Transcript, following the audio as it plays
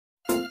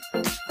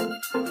Hey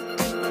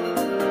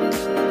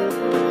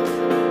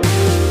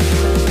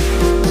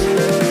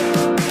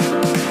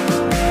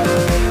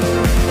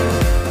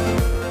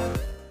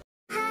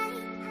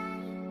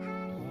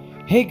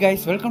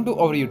guys, welcome to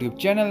our YouTube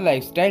channel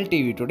Lifestyle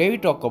TV. Today we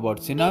talk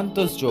about Sinan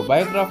Tuzcu,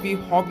 biography,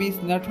 hobbies,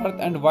 net worth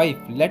and wife.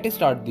 Let's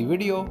start the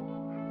video.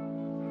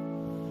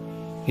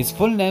 His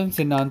full name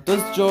Sinan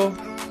Tuzcu,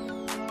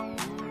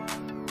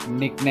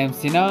 nickname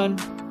Sinan,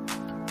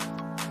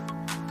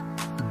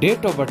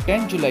 date of birth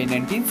 10 July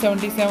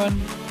 1977,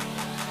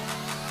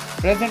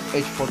 present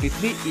age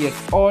 43 years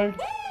old,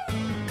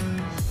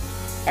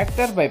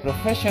 actor by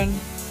profession,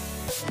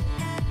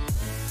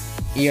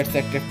 years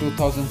active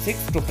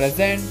 2006 to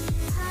present,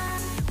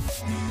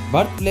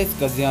 birthplace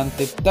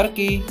Gaziantep,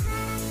 Turkey,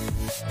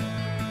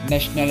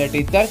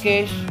 nationality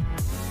Turkish,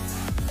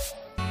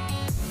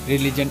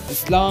 religion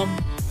Islam,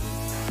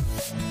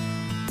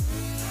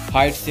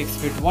 height 6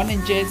 feet 1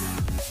 inches,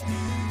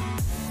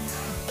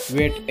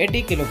 weight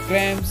 80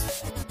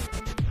 kilograms,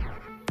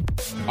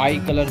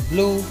 eye color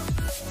blue,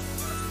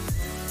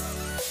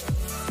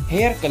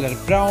 hair color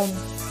brown,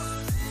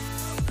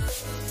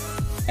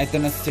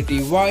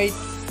 ethnicity white,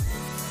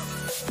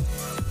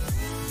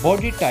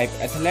 body type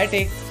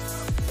athletic,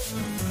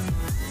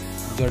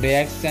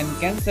 zodiac sign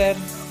Cancer,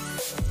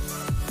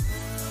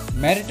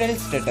 marital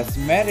status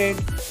married,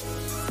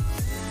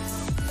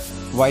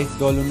 wife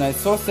Dolunay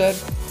Saucer.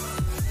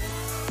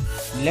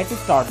 Let's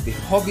start the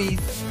hobbies.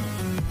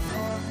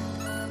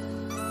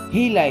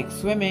 He likes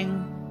swimming,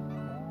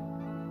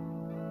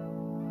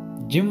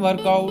 gym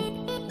workout,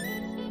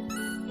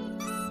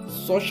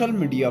 social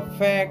media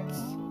facts.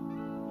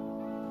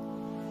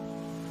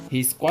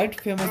 He is quite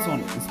famous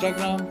on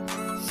Instagram,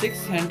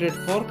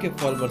 604k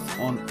followers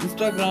on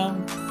Instagram,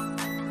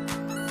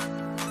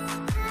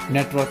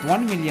 net worth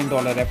 $1 million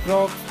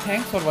approx.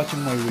 Thanks for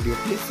watching my video.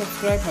 Please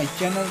subscribe my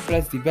channel,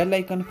 press the bell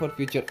icon for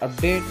future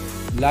updates,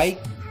 like,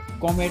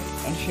 comment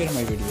and share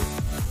my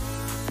videos.